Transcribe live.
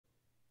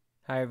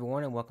Hi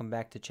everyone and welcome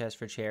back to Chess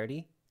for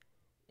Charity.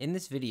 In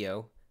this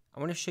video, I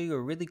want to show you a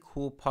really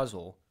cool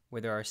puzzle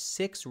where there are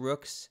 6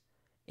 rooks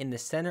in the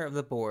center of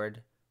the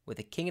board with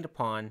a king and a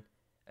pawn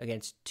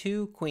against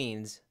 2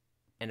 queens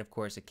and of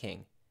course a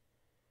king.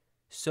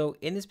 So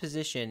in this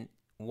position,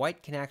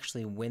 white can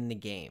actually win the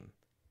game.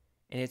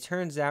 And it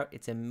turns out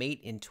it's a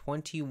mate in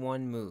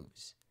 21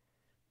 moves.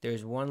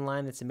 There's one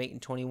line that's a mate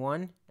in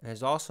 21 and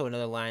there's also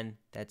another line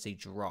that's a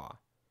draw.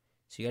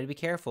 So you got to be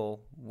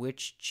careful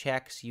which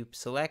checks you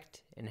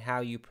select and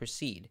how you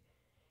proceed.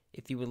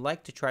 If you would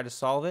like to try to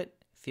solve it,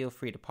 feel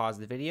free to pause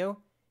the video.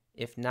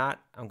 If not,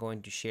 I'm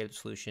going to share the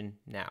solution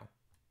now.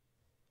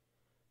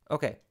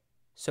 Okay,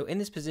 so in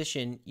this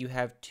position, you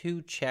have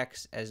 2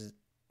 checks as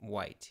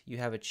white. You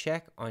have a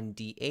check on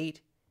d8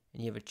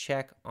 and you have a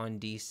check on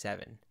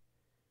d7.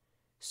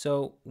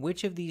 So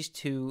which of these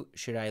 2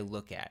 should I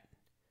look at?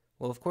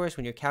 Well, of course,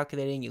 when you're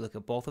calculating, you look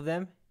at both of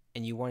them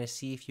and you want to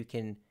see if you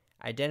can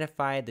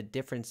identify the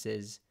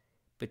differences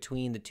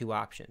between the 2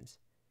 options.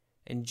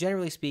 And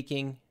generally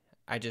speaking,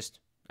 I just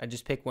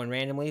pick one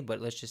randomly,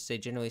 but let's just say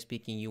generally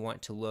speaking, you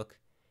want to look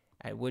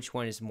at which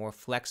one is more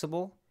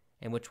flexible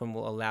and which one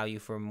will allow you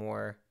for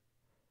more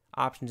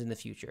options in the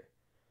future.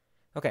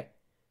 Okay,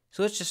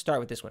 so let's just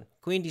start with this one.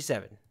 Queen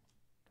d7.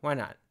 Why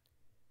not?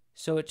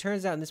 So it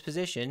turns out in this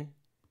position,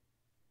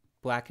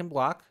 black can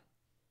block,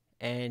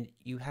 and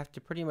you have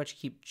to pretty much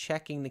keep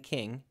checking the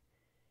king.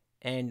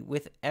 And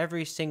with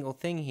every single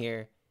thing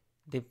here,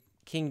 the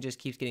king just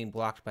keeps getting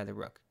blocked by the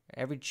rook.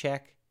 Every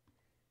check,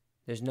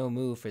 there's no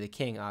move for the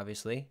king,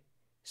 obviously.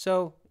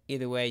 So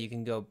either way, you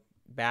can go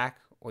back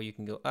or you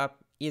can go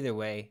up. Either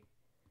way,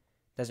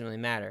 doesn't really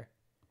matter.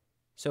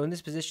 So in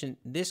this position,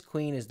 this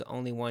queen is the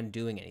only one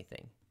doing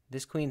anything.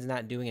 This queen's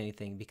not doing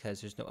anything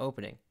because there's no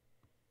opening.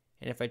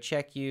 And if I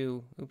check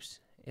you,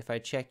 if I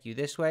check you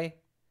this way,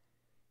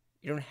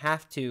 you don't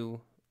have to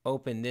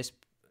open this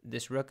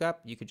rook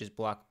up. You could just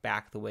block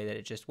back the way that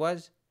it just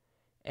was,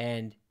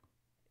 and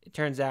it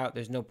turns out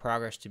there's no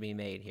progress to be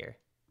made here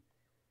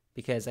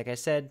because, like I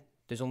said,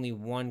 there's only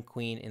one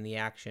queen in the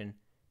action.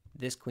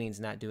 This queen's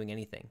not doing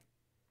anything.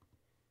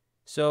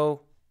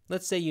 So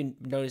let's say you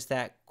notice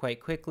that quite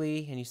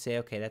quickly and you say,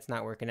 okay, that's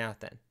not working out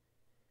then.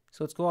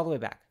 So let's go all the way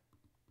back.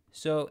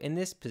 So in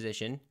this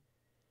position,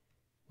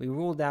 we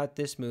ruled out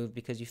this move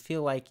because you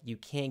feel like you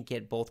can't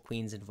get both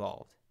queens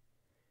involved.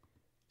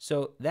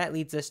 So that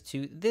leads us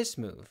to this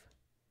move.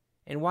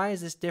 And why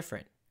is this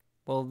different?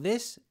 Well,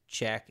 this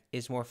check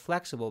is more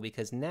flexible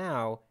because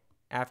now,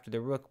 after the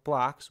rook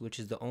blocks, which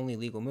is the only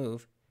legal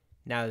move,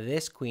 now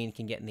this queen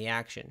can get in the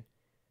action.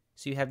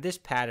 So you have this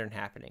pattern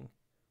happening,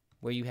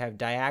 where you have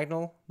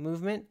diagonal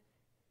movement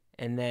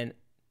and then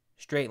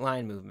straight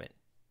line movement,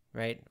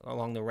 right,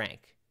 along the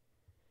rank.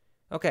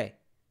 Okay,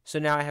 so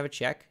now I have a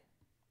check.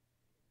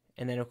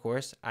 And then, of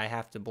course, I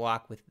have to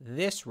block with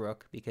this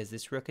rook because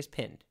this rook is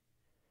pinned.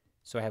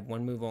 So I have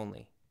one move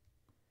only.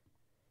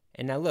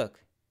 And now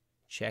look,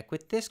 check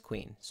with this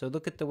queen. So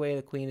look at the way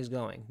the queen is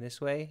going, this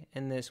way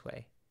and this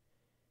way.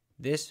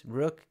 This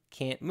rook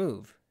can't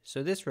move,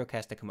 so this rook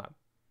has to come up.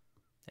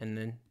 And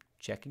then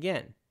check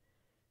again.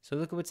 So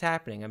look at what's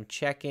happening. I'm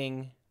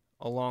checking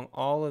along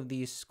all of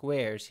these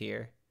squares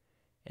here,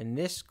 and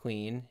this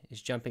queen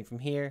is jumping from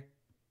here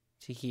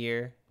to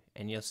here,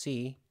 and you'll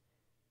see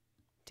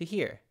to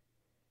here.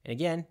 And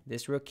again,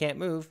 this rook can't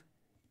move,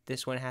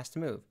 this one has to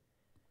move.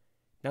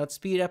 Now let's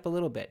speed up a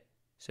little bit.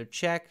 So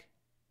check,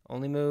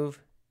 only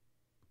move,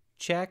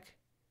 check.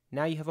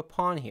 Now you have a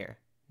pawn here,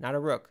 not a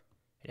rook.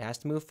 It has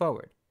to move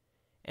forward.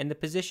 And the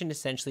position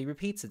essentially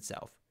repeats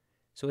itself.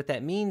 So what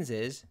that means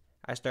is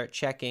I start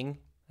checking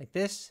like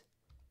this.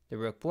 The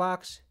rook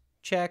blocks,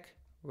 check,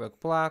 rook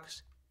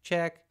blocks,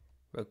 check,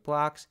 rook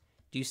blocks.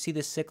 Do you see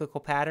the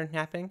cyclical pattern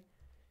happening?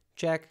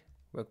 Check,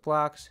 rook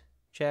blocks,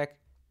 check,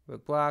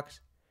 rook blocks.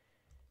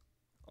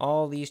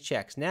 All these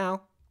checks.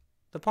 Now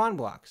the pawn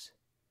blocks.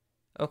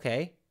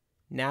 Okay,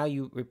 now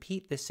you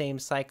repeat the same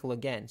cycle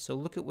again. So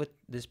look at what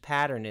this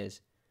pattern is.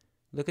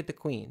 Look at the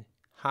queen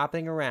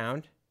hopping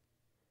around,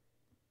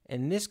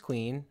 and this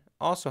queen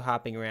also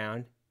hopping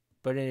around,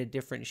 but in a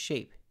different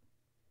shape.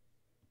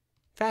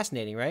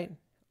 Fascinating, right?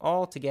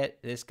 All to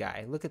get this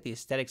guy. Look at the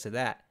aesthetics of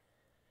that.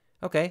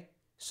 Okay,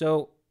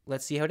 so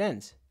let's see how it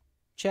ends.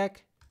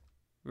 Check,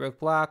 rook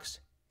blocks,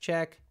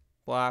 check,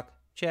 block,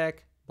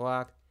 check,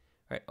 block.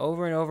 All right,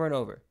 over and over and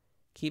over.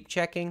 Keep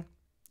checking.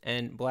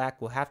 And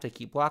black will have to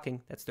keep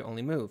blocking. That's their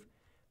only move.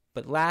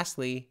 But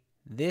lastly,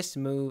 this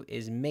move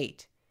is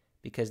mate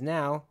because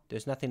now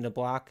there's nothing to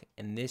block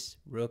and this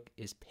rook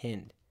is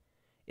pinned.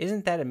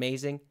 Isn't that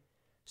amazing?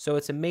 So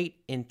it's a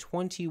mate in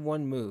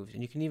 21 moves,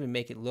 and you can even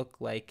make it look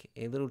like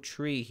a little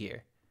tree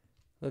here.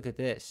 Look at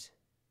this.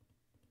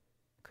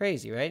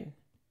 Crazy, right?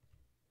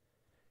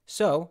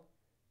 So,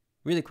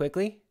 really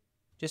quickly,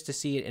 just to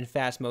see it in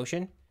fast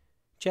motion,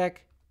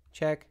 check,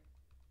 check.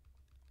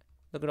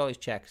 Look at all these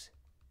checks.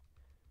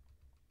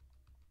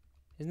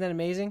 Isn't that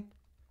amazing?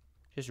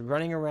 Just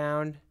running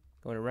around,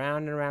 going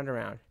around and around and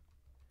around.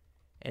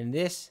 And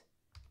this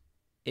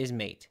is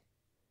mate.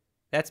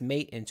 That's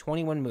mate in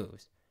 21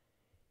 moves.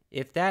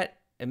 If that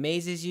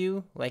amazes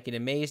you like it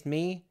amazed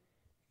me,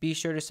 be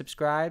sure to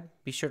subscribe.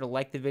 Be sure to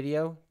like the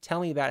video.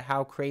 Tell me about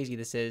how crazy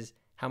this is,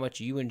 how much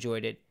you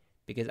enjoyed it,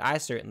 because I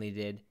certainly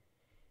did.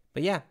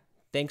 But yeah,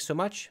 thanks so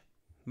much.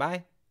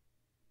 Bye.